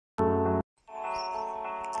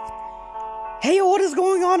Hey, what is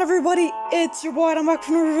going on, everybody? It's your boy, I'm back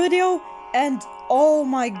from another video, and oh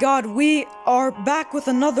my god, we are back with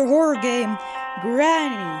another horror game,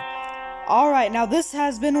 Granny. Alright, now this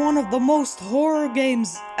has been one of the most horror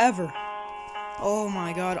games ever. Oh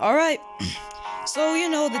my god, alright. So, you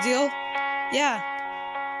know the deal. Yeah,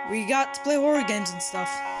 we got to play horror games and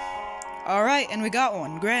stuff. Alright, and we got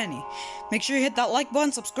one, Granny. Make sure you hit that like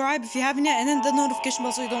button, subscribe if you haven't yet, and then the notification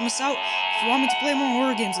bell so you don't miss out. If you want me to play more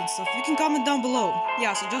horror games and stuff, you can comment down below.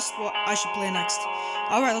 Yeah, suggest what I should play next.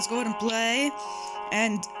 Alright, let's go ahead and play.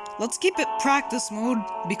 And let's keep it practice mode,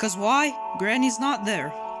 because why? Granny's not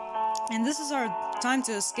there. And this is our time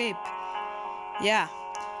to escape. Yeah.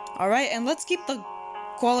 Alright, and let's keep the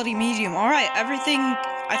quality medium. Alright, everything,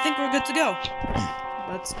 I think we're good to go.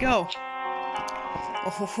 Let's go.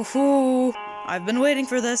 Oh, I've been waiting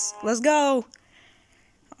for this. Let's go.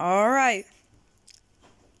 Alright.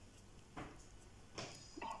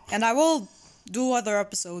 And I will do other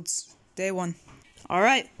episodes. Day 1.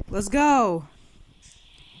 Alright, let's go.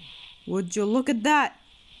 Would you look at that?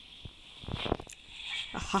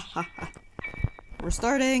 We're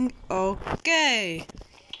starting. Okay.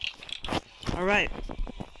 Alright.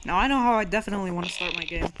 Now I know how I definitely want to start my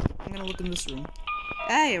game. I'm gonna look in this room.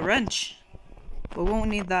 Hey, a wrench. But we won't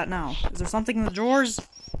need that now. Is there something in the drawers?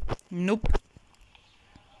 Nope.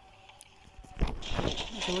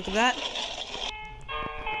 Okay, look at that.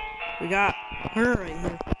 We got her right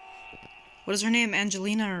here. What is her name?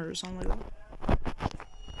 Angelina or something like that?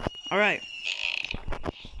 Alright.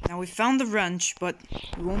 Now we found the wrench, but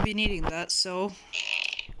we won't be needing that, so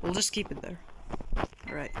we'll just keep it there.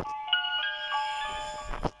 Alright.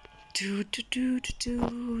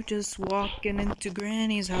 Just walking into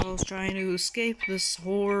Granny's house, trying to escape this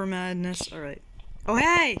horror madness. Alright. Oh,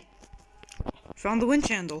 hey! Found the winch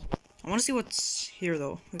handle. I want to see what's here,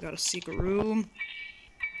 though. We got a secret room.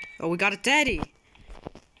 Oh, we got a teddy!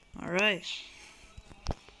 Alright.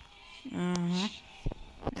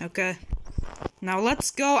 Okay. Now let's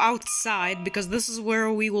go outside, because this is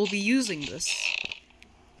where we will be using this.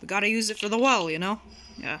 We gotta use it for the well, you know?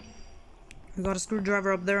 Yeah. We got a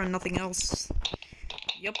screwdriver up there and nothing else.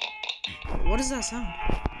 Yep. What is that sound?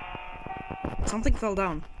 Something fell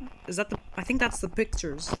down. Is that the... I think that's the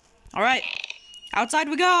pictures. Alright. Outside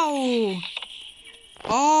we go!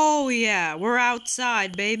 Oh, yeah. We're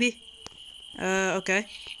outside, baby. Okay.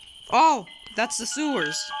 Oh! That's the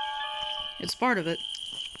sewers. It's part of it.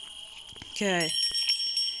 Okay.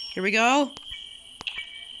 Here we go.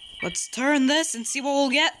 Let's turn this and see what we'll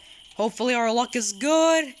get. Hopefully our luck is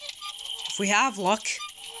good. If we have luck.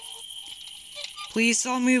 Please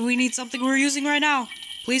tell me we need something we're using right now.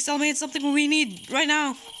 Please tell me it's something we need right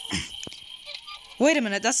now. Wait a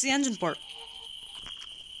minute, that's the engine part.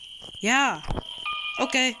 Yeah.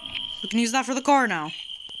 Okay. We can use that for the car now.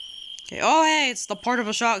 Okay. Oh, hey, it's the part of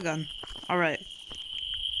a shotgun. Alright.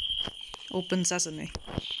 Open sesame.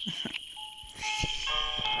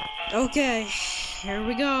 Okay. Here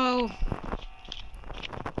we go.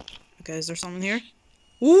 Okay, is there something here?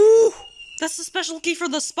 Ooh! That's the special key for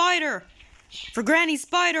the spider! For Granny's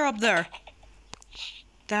spider up there!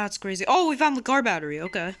 That's crazy. Oh, we found the car battery.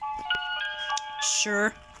 Okay.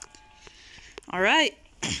 Sure. Alright.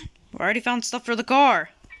 We already found stuff for the car.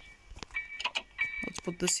 Let's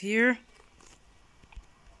put this here.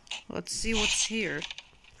 Let's see what's here.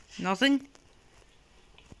 Nothing?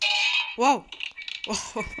 Whoa!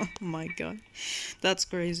 Oh my god. That's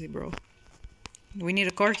crazy, bro. We need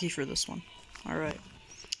a car key for this one. Alright.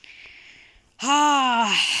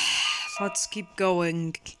 Let's keep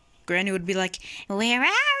going. Granny would be like, "Where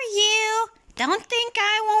are you? Don't think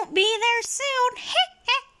I won't be there soon."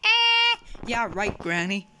 Yeah, right,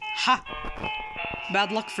 Granny. Ha!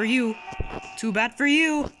 Bad luck for you. Too bad for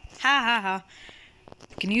you. Ha ha ha.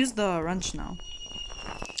 We can use the wrench now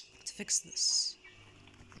to fix this.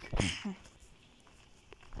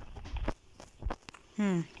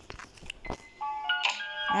 I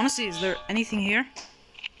want to see, is there anything here?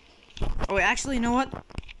 Oh, wait, actually, you know what?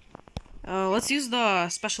 Let's use the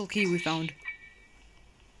special key we found.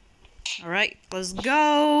 Alright, let's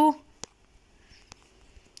go.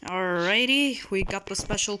 Alrighty, we got the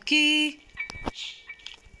special key.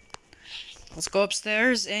 Let's go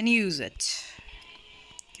upstairs and use it.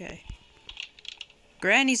 Okay.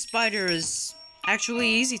 Granny's spider is actually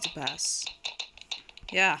easy to pass.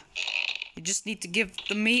 Yeah. You just need to give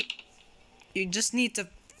the meat. You just need to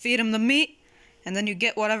feed him the meat. And then you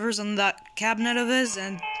get whatever's in that cabinet of his,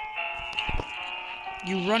 and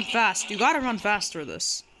you run fast. You gotta run fast for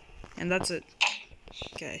this. And that's it.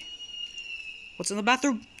 Okay. What's in the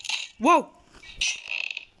bathroom? Whoa!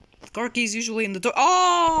 The car key's usually in the toilet.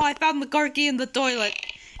 Oh! I found the car key in the toilet.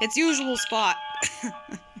 its usual spot.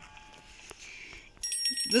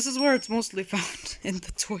 This is where it's mostly found, in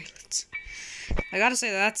the toilets. I gotta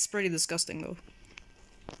say, that's pretty disgusting, though.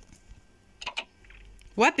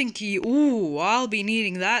 Weapon key. Ooh, I'll be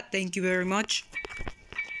needing that. Thank you very much.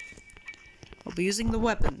 I'll be using the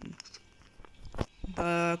weapon.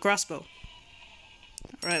 Crossbow.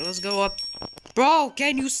 Alright, let's go up. Bro,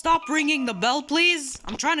 can you stop ringing the bell, please?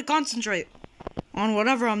 I'm trying to concentrate on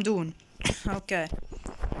whatever I'm doing. Okay.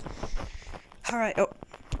 Alright, oh.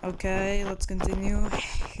 Okay, let's continue.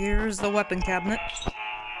 Here's the weapon cabinet.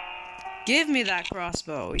 Give me that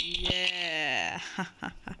crossbow. Yeah.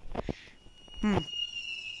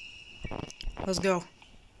 Let's go.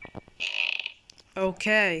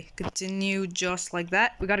 Okay, continue just like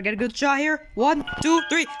that. We gotta get a good shot here. 1, 2,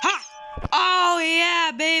 3. Ha! Oh,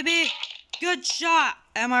 yeah, baby. Good shot.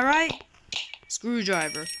 Am I right?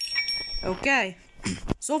 Screwdriver. Okay.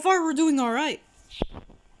 So far, we're doing alright.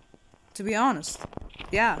 To be honest.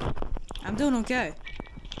 Yeah. I'm doing okay.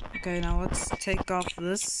 Okay, now let's take off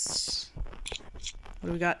this. What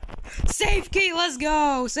do we got? Safe key! Let's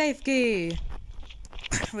go! Safe key!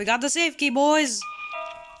 We got the safe key, boys!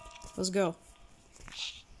 Let's go.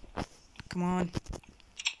 Come on.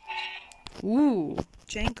 Ooh,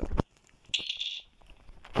 Janko.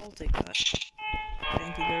 I'll take that.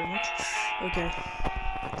 Thank you very much. Okay.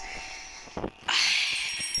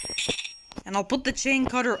 And I'll put the chain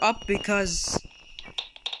cutter up because,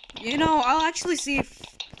 you know, I'll actually see if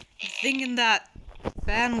the thing in that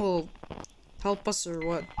fan will help us or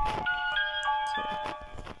what. Okay.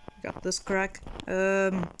 Got this crack.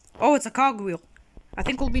 Oh, it's a cogwheel. I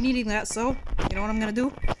think we'll be needing that, so, you know what I'm gonna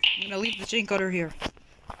do? I'm gonna leave the chain cutter here.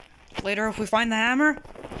 Later, if we find the hammer,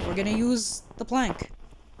 we're gonna use the plank.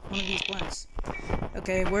 One of these planks.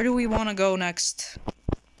 Okay, where do we want to go next?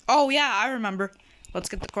 Oh, yeah, I remember. Let's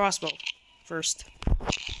get the crossbow first.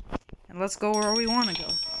 And let's go where we want to go.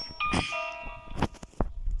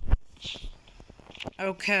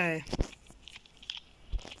 Okay.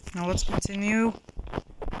 Now let's continue.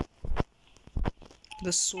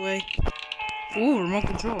 This way. Ooh, remote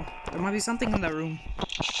control. There might be something in that room.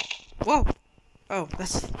 Whoa! Oh,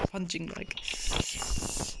 that's a punching bag.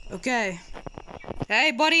 Okay.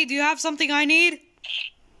 Hey, buddy, do you have something I need?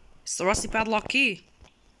 It's the rusty padlock key.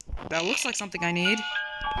 That looks like something I need.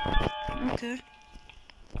 Okay.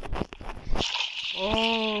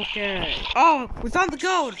 Okay. Oh, we found the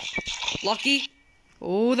code! Lucky.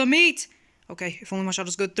 Oh, the meat! Okay, if only my shot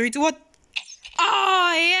is good. 3, 2, 1.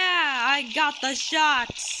 Oh, yeah! I got the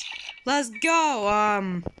shots! Let's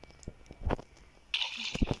go!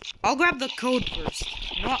 I'll grab the code first.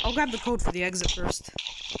 You know what? I'll grab the code for the exit first.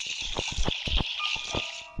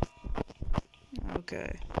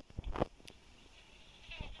 Okay.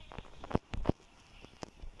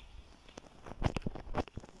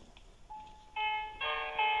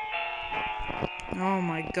 Oh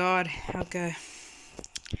my god. Okay.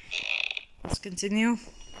 Let's continue.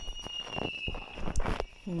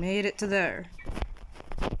 We made it to there.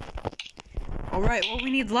 Alright, what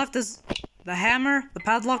we need left is the hammer, the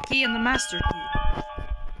padlock key, and the master key.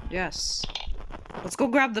 Yes. Let's go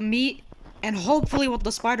grab the meat, and hopefully what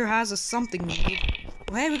the spider has is something we need.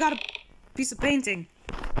 Oh, hey, we got a piece of painting.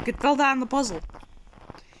 We could fill that in the puzzle.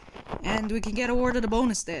 And we can get awarded a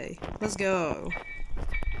bonus day. Let's go.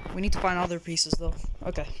 We need to find other pieces, though.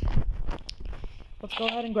 Okay. Let's go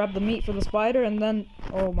ahead and grab the meat for the spider, and then...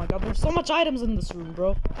 Oh my god, there's so much items in this room,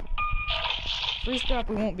 bro. Free scrap,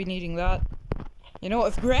 we won't be needing that. You know,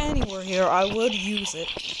 if Granny were here, I would use it.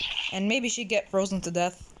 And maybe she'd get frozen to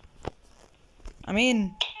death. I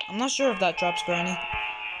mean, I'm not sure if that traps Granny.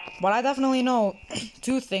 But I definitely know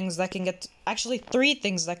 2 things that can get... Actually, 3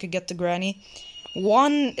 things that could get to Granny.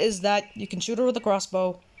 1 is that you can shoot her with a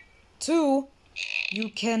crossbow. 2,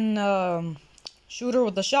 you can shoot her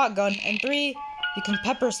with a shotgun. And 3, you can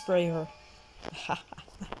pepper spray her.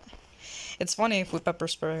 It's funny if we pepper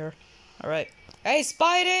spray her. Alright. Hey,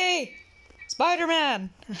 Spidey! Spider-Man!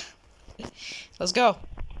 Let's go.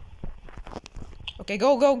 Okay,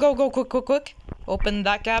 go, go, go, go, quick, quick, quick. Open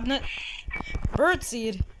that cabinet.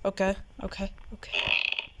 Birdseed. Okay, okay, okay.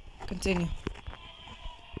 Continue.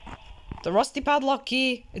 The rusty padlock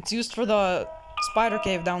key, it's used for the spider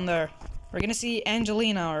cave down there. We're gonna see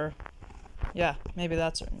Angelina, or... Yeah, maybe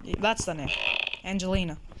that's her. That's the name.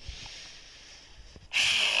 Angelina.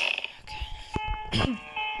 Okay.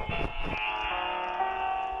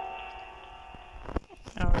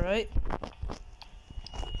 Alright.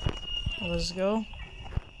 Let's go.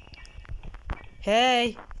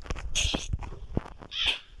 Hey!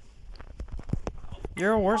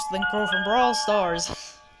 You're worse than Crow from Brawl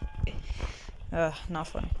Stars. Not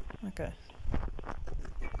funny. Okay.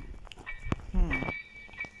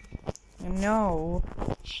 No.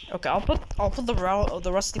 Okay, I'll put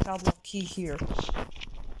the rusty padlock key here.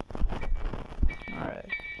 Alright.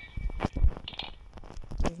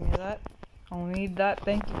 Give me that. I'll need that,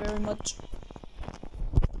 thank you very much.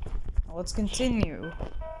 Now let's continue.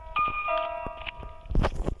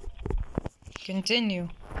 Continue.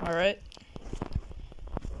 Alright.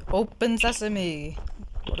 Open sesame.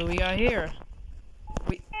 What do we got here?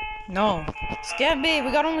 No. This can't be.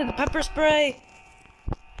 We got only the pepper spray.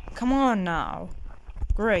 Come on now.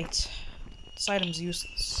 Great. This item's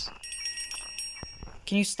useless.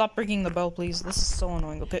 Can you stop ringing the bell, please? This is so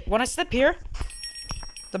annoying. Okay, when I step here,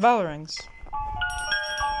 the bell rings.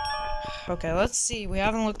 Okay, let's see. We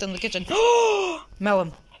haven't looked in the kitchen.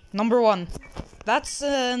 Melon. Number 1. That's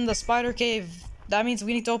in the spider cave. That means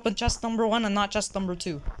we need to open chest number 1 and not chest number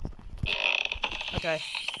 2. Okay.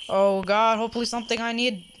 Oh god, hopefully something I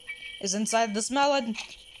need is inside this melon.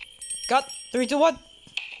 Got 3, 2, 1.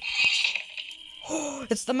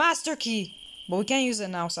 It's the master key. But we can't use it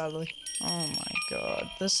now, sadly. Oh my god,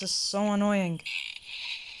 this is so annoying.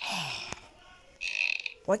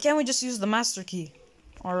 Why can't we just use the master key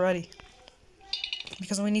already?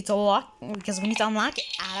 Because we need to unlock it,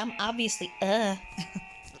 Adam, obviously.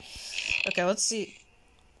 Okay, let's see.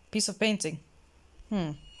 Piece of painting.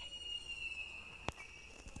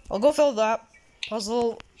 I'll go fill that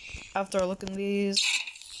puzzle after I look in these.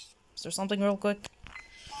 Is there something real quick?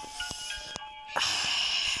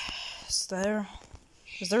 Is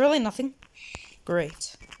there really nothing?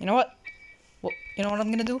 Great. You know what? Well, you know what I'm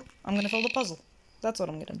gonna do? I'm gonna fill the puzzle. That's what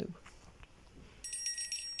I'm gonna do.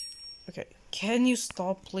 Okay, can you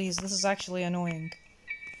stop, please? This is actually annoying.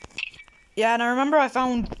 Yeah, and I remember I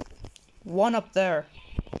found one up there.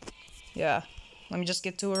 Yeah, let me just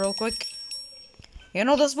get to it real quick. You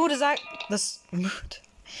know, this mode is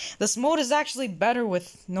actually better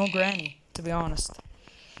with no granny, to be honest.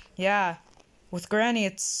 Yeah, with granny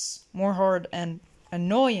it's more hard and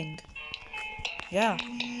annoying. Yeah.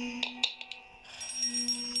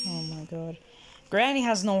 Oh my god. Granny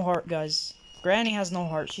has no heart, guys. Granny has no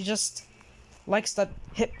heart. She just likes to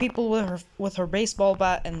hit people with her baseball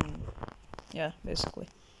bat and yeah, basically.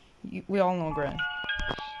 We all know Granny.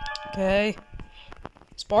 Okay.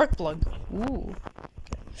 Spark plug. Ooh.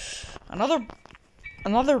 Okay.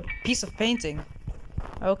 Another piece of painting.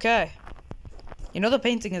 Okay. You know the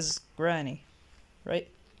painting is Granny, right?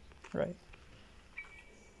 Right.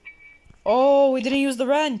 Oh, we didn't use the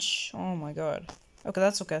wrench. Oh my god. Okay,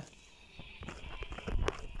 that's okay.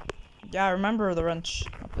 Yeah, I remember the wrench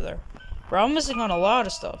up there. Bro, I'm missing on a lot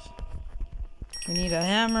of stuff. We need a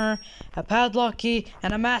hammer, a padlock key,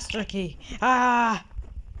 and a master key. Ah!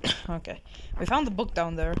 Okay. We found the book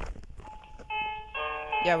down there.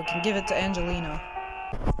 Yeah, we can give it to Angelina.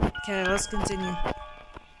 Okay, let's continue.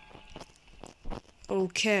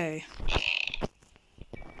 Okay.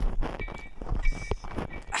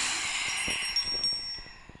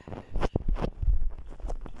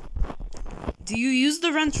 Do you use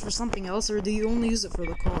the wrench for something else, or do you only use it for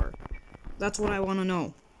the car? That's what I want to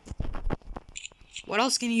know. What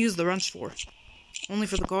else can you use the wrench for? Only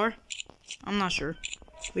for the car? I'm not sure.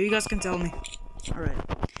 But you guys can tell me. Alright.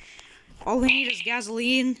 All we need is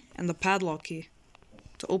gasoline and the padlock key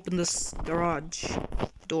to open this garage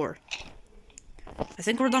door. I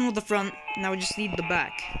think we're done with the front. Now we just need the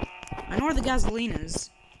back. I know where the gasoline is,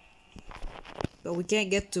 but we can't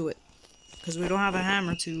get to it because we don't have a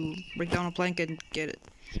hammer to break down a plank and get it.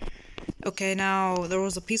 Okay, now there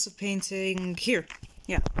was a piece of painting here.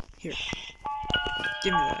 Yeah, here.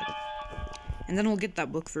 Give me that. And then we'll get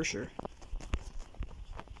that book for sure.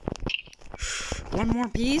 One more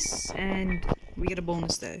piece, and we get a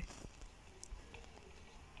bonus day.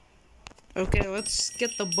 Okay, let's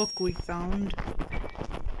get the book we found.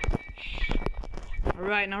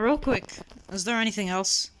 Alright, now real quick. Is there anything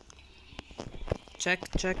else? Check.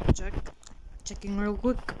 Checking real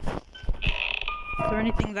quick. Is there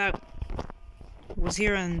anything that was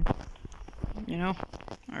here and, you know?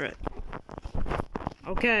 Alright.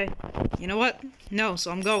 Okay. You know what? No,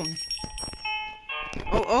 so I'm going.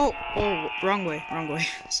 Oh, wrong way.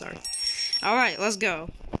 Sorry. Alright, let's go.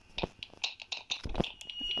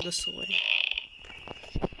 This way.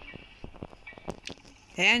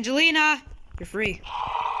 Hey, Angelina! You're free.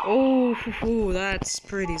 Oh, that's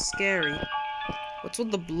pretty scary. What's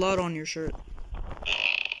with the blood on your shirt?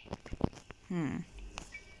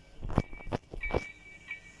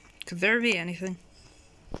 Could there be anything?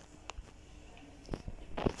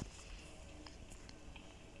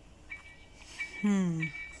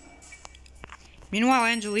 Meanwhile,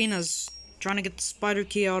 Angelina's trying to get the spider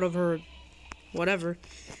key out of her whatever.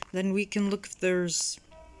 Then we can look if there's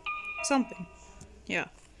something. Yeah.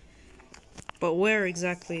 But where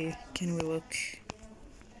exactly can we look?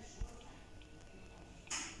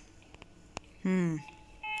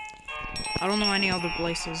 I don't know any other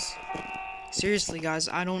places. Seriously, guys,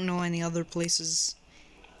 I don't know any other places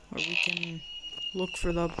where we can look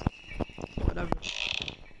for the whatever.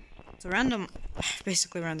 It's a random,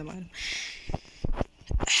 basically random item.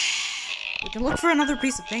 We can look for another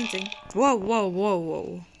piece of painting. Whoa, whoa, whoa,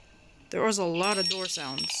 whoa. There was a lot of door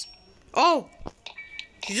sounds. Oh!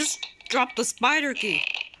 You just dropped the spider key,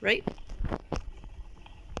 right?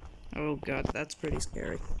 Oh god, that's pretty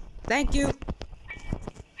scary. Thank you!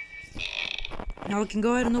 Now we can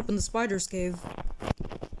go ahead and open the spider's cave.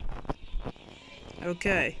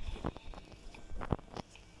 Okay.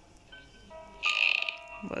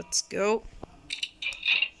 Let's go.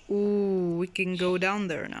 Ooh, we can go down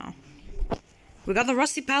there now. We got the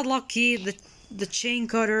rusty padlock key, the chain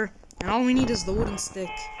cutter, and all we need is the wooden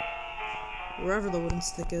stick. Wherever the wooden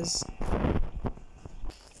stick is.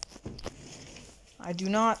 I do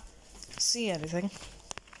not see anything.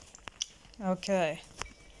 Okay.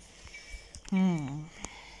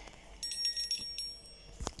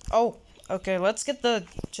 Oh, okay, let's get the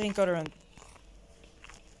chain cutter and...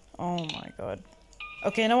 Oh my god.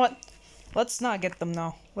 Okay, you know what? Let's not get them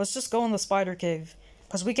now. Let's just go in the spider cave.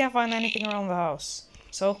 Because we can't find anything around the house.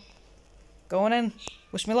 So, going in.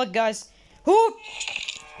 Wish me luck, guys. Whoo!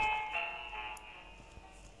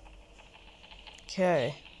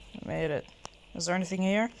 Okay, I made it. Is there anything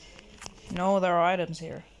here? No, there are items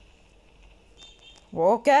here.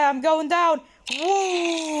 Okay, I'm going down!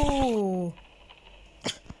 Woo!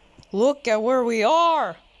 Look at where we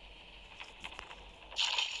are!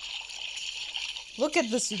 Look at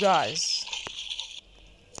this, you guys.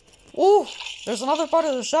 Ooh! There's another part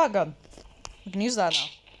of the shotgun. We can use that now.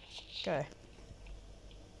 Okay.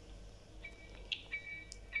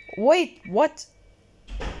 Wait, what?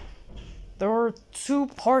 There are two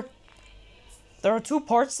parts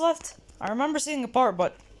left? I remember seeing a part,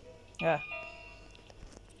 but... yeah.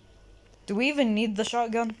 Do we even need the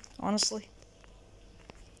shotgun, honestly?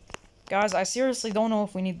 Guys, I seriously don't know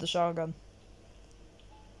if we need the shotgun.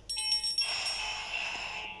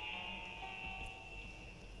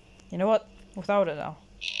 You know what? Without it now.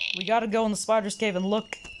 We gotta go in the spider's cave and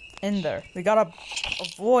look in there. We gotta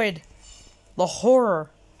avoid the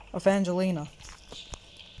horror of Angelina.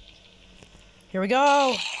 Here we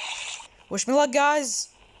go! Wish me luck, guys!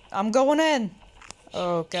 I'm going in!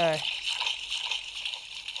 Okay.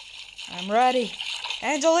 I'm ready.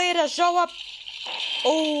 Angelina, show up!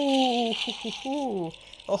 Oh, oh,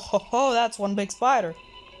 ho, ho, that's one big spider.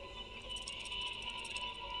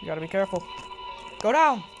 You gotta be careful. Go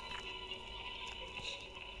down!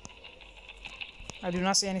 I do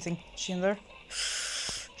not see anything. Is she in there?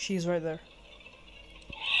 She's right there.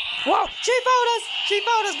 Whoa! She found us! She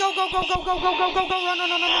found us! Go, go, go, go, go, go, go, go, go, run, no,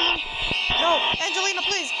 no, no, no, no. No, Angelina,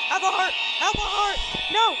 please! Have a heart! Have a heart!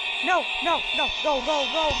 No! No, no, no! Go, go,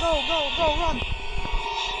 go, go, go, go, run!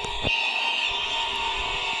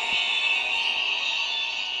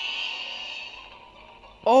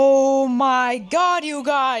 Oh my god, you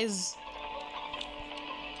guys!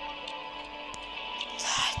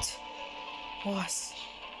 That was...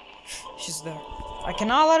 She's there. I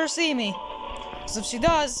cannot let her see me. Because if she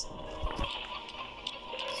does...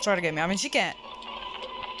 try to get me. I mean, she can't.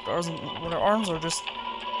 Her arms are just...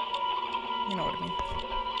 you know what I mean.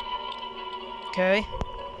 Okay.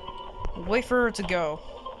 Wait for her to go.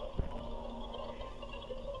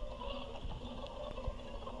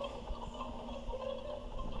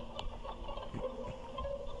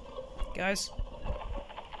 Guys.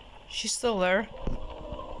 She's still there.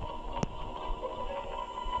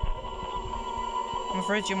 I'm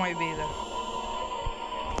afraid she might be there.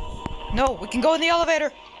 No, we can go in the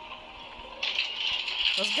elevator!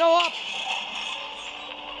 Let's go up!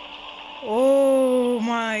 Oh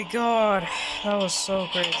my god. That was so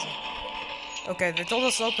crazy. Okay, they told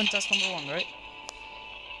us to open test number 1, right?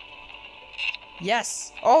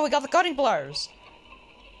 Yes! Oh, we got the cutting pliers!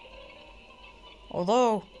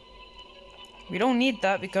 Although, we don't need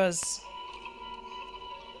that because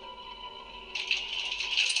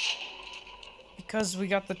we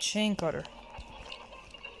got the chain cutter.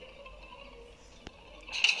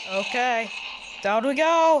 Okay, down we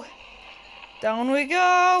go! Down we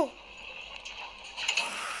go!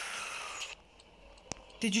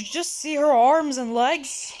 Did you just see her arms and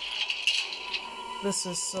legs? This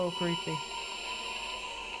is so creepy.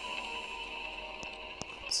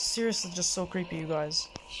 It's seriously just so creepy, you guys.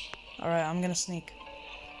 Alright, I'm gonna sneak.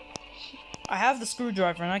 I have the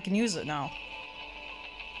screwdriver and I can use it now.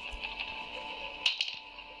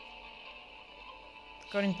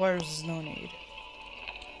 Cutting pliers is no need.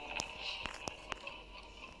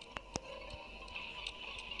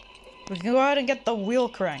 We can go ahead and get the wheel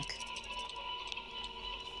crank.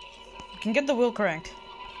 We can get the wheel crank.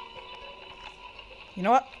 You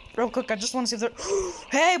know what? Real quick, I just want to see if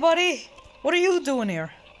there... Hey, buddy! What are you doing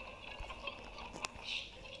here?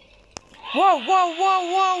 Whoa, whoa, whoa,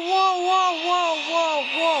 whoa, whoa, whoa, whoa,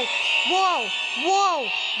 whoa, whoa, whoa,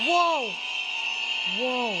 whoa,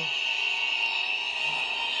 whoa, whoa.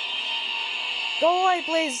 Go away,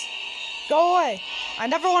 please. Go away. I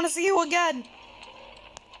never want to see you again.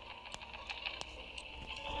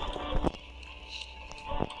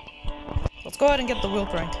 Let's go ahead and get the wheel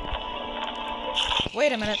crank.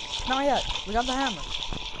 Wait a minute. Not yet. We got the hammer.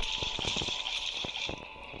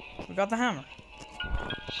 We got the hammer.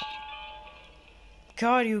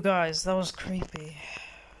 God, you guys, that was creepy.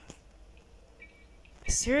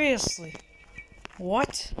 Seriously.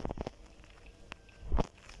 What?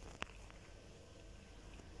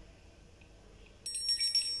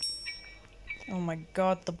 Oh my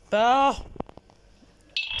god, the bell!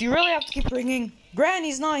 Do you really have to keep ringing?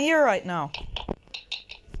 Granny's not here right now.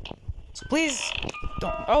 So please,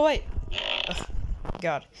 don't. Oh wait! Ugh,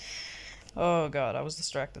 god. Oh god, I was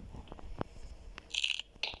distracted.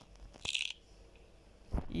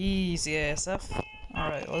 Easy ASF.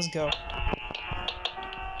 Alright, let's go.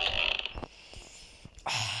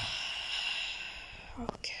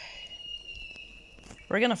 Okay.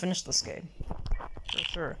 We're gonna finish this game. For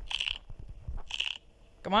sure.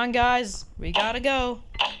 Come on, guys. We gotta go.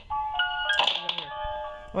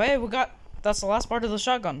 Wait, we got... That's the last part of the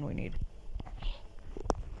shotgun we need.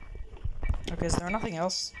 Okay, is there nothing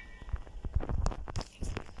else?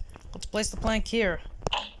 Let's place the plank here.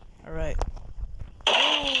 Alright.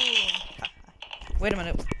 Wait a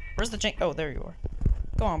minute. Where's the chain? Oh, there you are.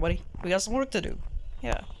 Go on, buddy. We got some work to do.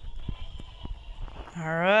 Yeah.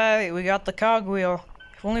 Alright, we got the cogwheel.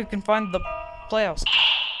 If only we can find the playhouse.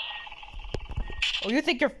 Oh, you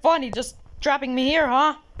think you're funny just trapping me here,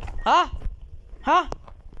 huh? Huh? Huh?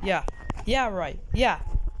 Yeah. Yeah, right. Yeah.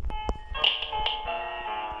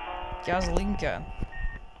 Gasoline can.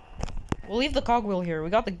 We'll leave the cogwheel here.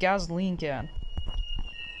 We got the gasoline can.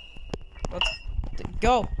 Let's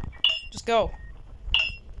go. Just go.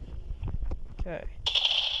 Okay.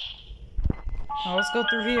 Now let's go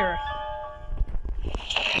through here.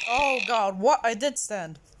 Oh god, what? I did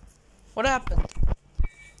stand. What happened?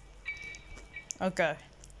 Okay.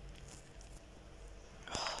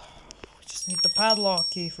 We just need the padlock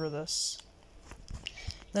key for this.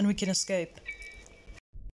 Then we can escape.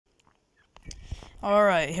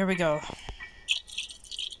 Alright, here we go.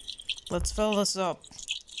 Let's fill this up.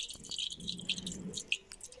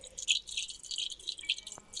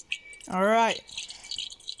 Alright.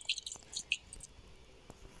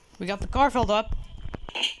 We got the car filled up.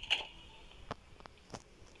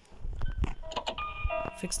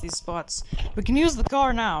 Fix these spots. We can use the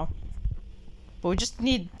car now. But we just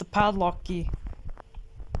need the padlock key.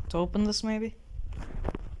 To open this, maybe?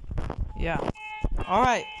 Yeah.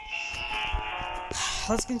 Alright.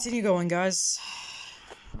 Let's continue going, guys.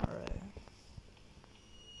 Alright.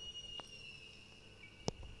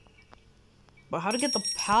 But how to get the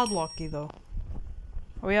padlock key, though?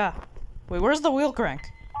 Oh, yeah. Wait, where's the wheel crank?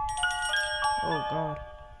 Oh, God.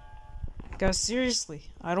 Guys, seriously.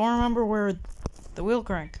 I don't remember where the wheel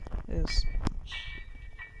crank is.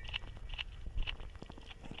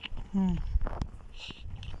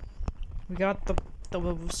 We got the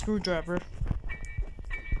screwdriver.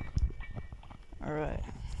 Alright.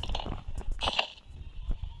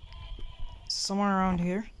 Somewhere around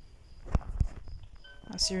here.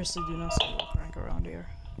 I seriously do not see a wheel crank around here.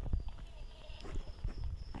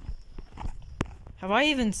 Have I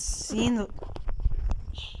even seen the...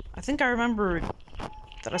 I think I remember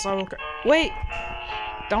that I saw a wheel crank. Wait!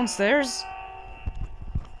 Downstairs?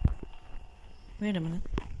 Wait a minute.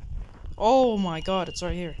 Oh my god, it's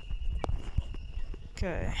right here.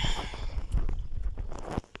 Okay.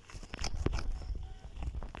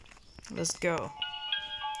 Let's go.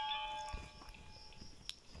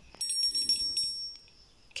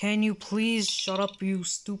 Can you please shut up, you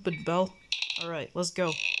stupid bell? Alright, let's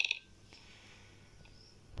go.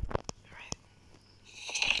 Alright.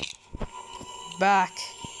 Back.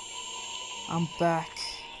 I'm back.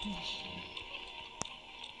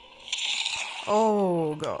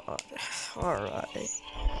 Oh god. Alright.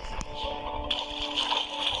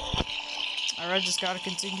 Alright, just gotta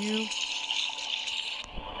continue.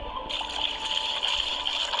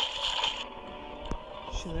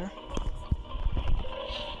 Is she there?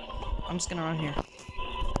 I'm just gonna run here.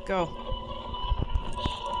 Go.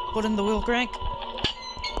 Put in the wheel crank.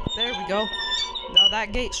 There we go. Now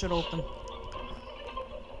that gate should open. Is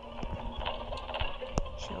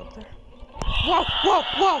she out there? Whoa, whoa,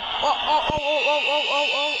 whoa!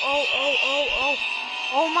 Oh!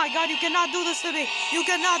 Oh my God! You cannot do this to me! You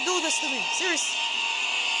cannot do this to me! Seriously.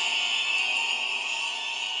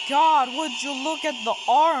 God, would you look at the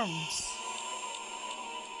arms?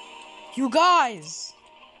 You guys!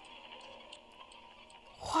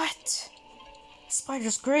 What?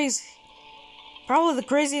 Spider's crazy. Probably the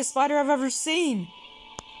craziest spider I've ever seen.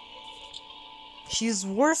 She's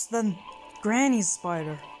worse than Granny's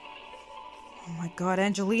spider. Oh my God,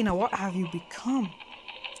 Angelina, what have you become?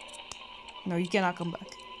 No, you cannot come back.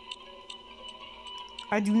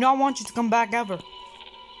 I do not want you to come back ever.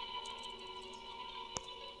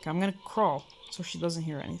 Okay, I'm gonna crawl so she doesn't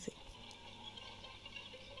hear anything.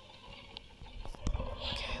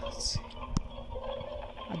 Okay, let's see.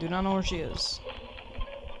 I do not know where she is.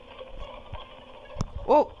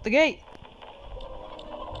 Whoa, the gate!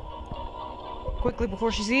 Quickly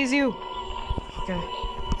before she sees you. Okay,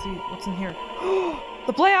 let's see what's in here.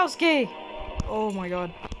 The playhouse key! Oh my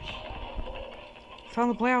God. Found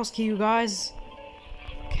the playhouse key, you guys.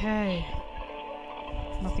 Okay.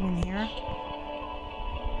 Nothing in here.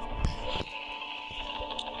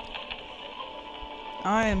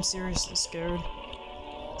 I am seriously scared.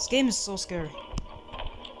 This game is so scary.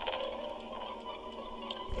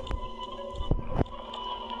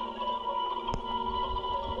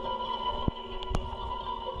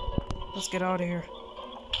 Let's get out of here.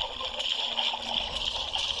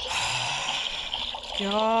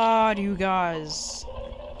 God, you guys.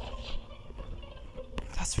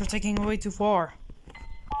 That's for taking it way too far.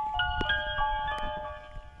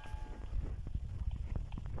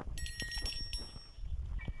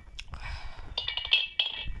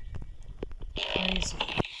 Crazy.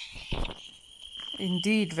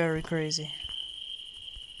 Indeed, very crazy.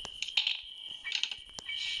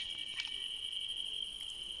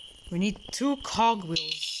 We need 2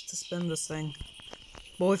 cogwheels to spin this thing.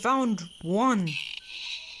 But we found 1.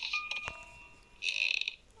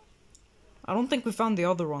 I don't think we found the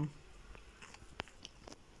other one.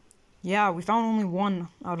 Yeah, we found only 1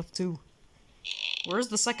 out of 2. Where's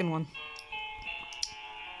the second one?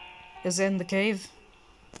 Is it in the cave?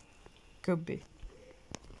 Could be.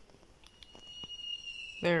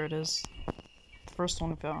 There it is. First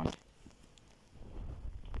one we found.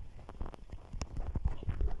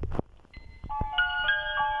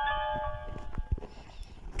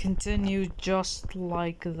 Continue just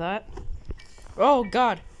like that. Oh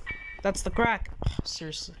God, that's the crack.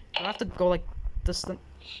 Seriously, do I have to go like this then?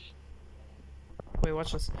 Wait,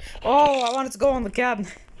 watch this. Oh, I wanted to go on the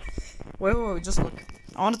cabinet. Wait, just look.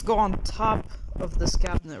 I wanted to go on top of this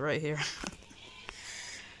cabinet right here.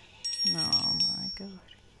 Oh my God.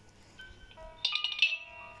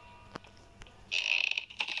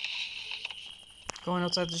 Going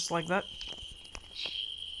outside just like that.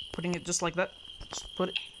 Putting it just like that. Just put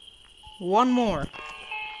it. 1 more.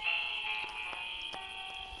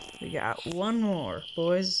 We got 1 more,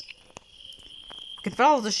 boys. We can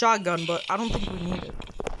follow the shotgun, but I don't think we need it.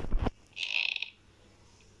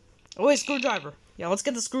 Oh wait, screwdriver. Yeah, let's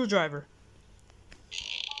get the screwdriver.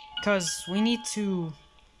 Because we need to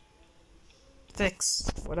fix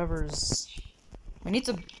whatever's... We need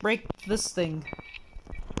to break this thing.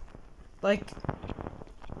 Like,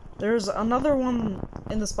 there's another one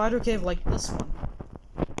in the spider cave like this one.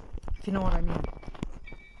 If you know what I mean.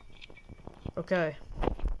 Okay.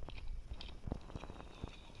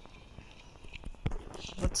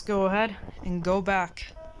 Let's go ahead and go back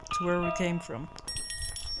to where we came from.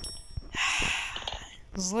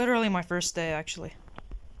 This is literally my first day, actually.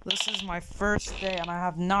 This is my first day and I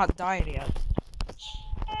have not died yet.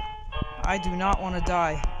 I do not want to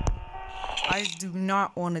die. I do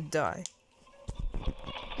not want to die.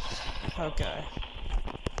 Okay.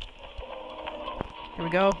 Here we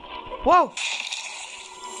go. Whoa!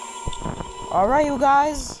 Alright, you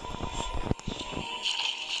guys.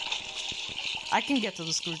 I can get to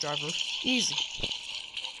the screwdriver. Easy.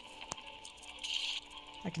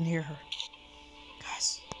 I can hear her.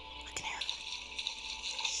 Guys, I can hear her.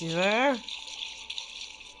 She there?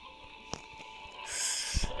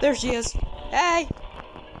 There she is. Hey!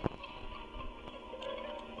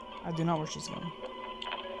 I do not know where she's going.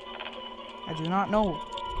 I do not know.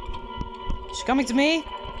 She's coming to me?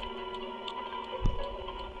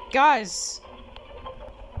 Guys!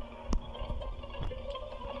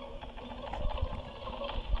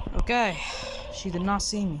 Okay. She did not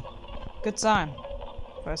see me. Good sign,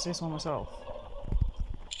 if I say so myself.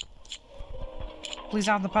 Please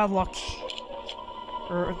have the padlock.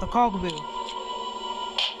 Or the cogwheel.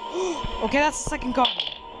 Okay, that's the second cogwheel.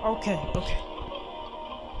 Okay.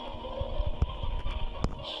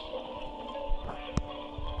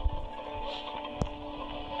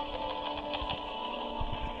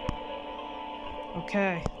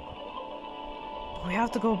 Okay. We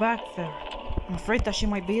have to go back there. I'm afraid that she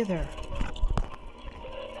might be there.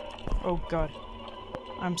 Oh god.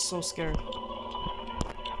 I'm so scared.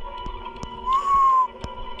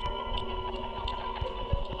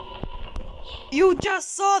 You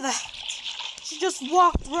just saw that! She just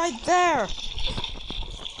walked right there!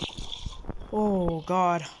 Oh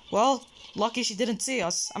god. Well, lucky she didn't see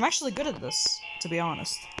us. I'm actually good at this, to be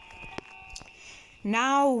honest.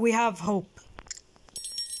 Now we have hope.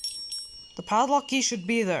 The padlock key should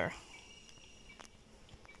be there.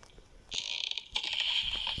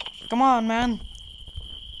 Come on, man.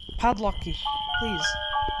 Padlock key. Please.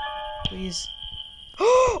 Please.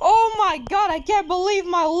 Oh my god, I can't believe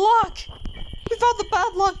my luck! We found the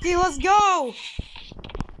padlock key, let's go!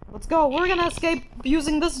 Let's go, we're gonna escape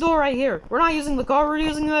using this door right here. We're not using the car, we're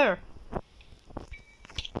using there.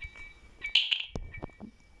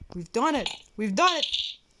 We've done it! We've done it!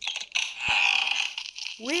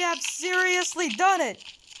 We have seriously done it!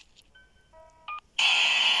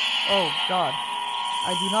 Oh god.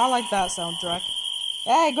 I do not like that soundtrack.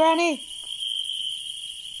 Hey, Granny!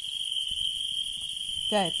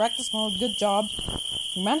 Okay, practice mode, good job.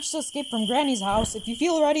 You managed to escape from Granny's house. If you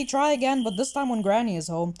feel ready, try again, but this time when Granny is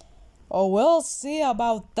home. Oh, we'll see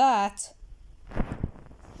about that.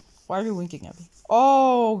 Why are you winking at me?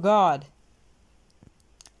 Oh, God.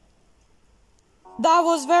 That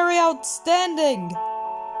was very outstanding.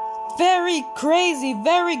 Very crazy,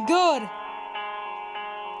 very good.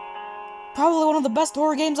 Probably one of the best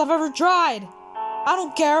horror games I've ever tried. I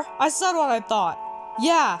don't care. I said what I thought.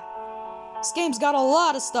 Yeah. This game's got a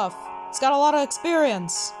lot of stuff. It's got a lot of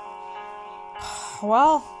experience.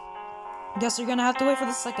 Well, I guess you're gonna have to wait for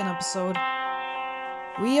the second episode.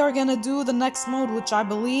 We are gonna do the next mode, which I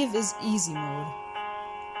believe is easy mode.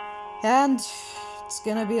 And it's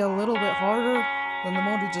gonna be a little bit harder than the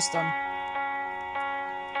mode we just done.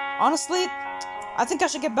 Honestly, I think I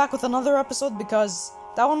should get back with another episode because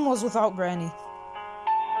that one was without Granny.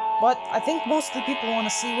 But I think most of the people want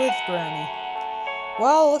to see with Granny.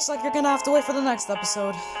 Well, looks like you're gonna have to wait for the next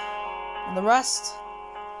episode. And the rest,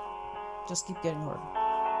 just keep getting harder.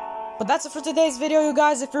 But that's it for today's video, you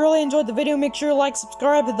guys. If you really enjoyed the video, make sure you like,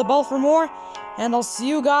 subscribe, hit the bell for more. And I'll see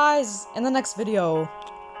you guys in the next video.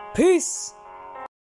 Peace!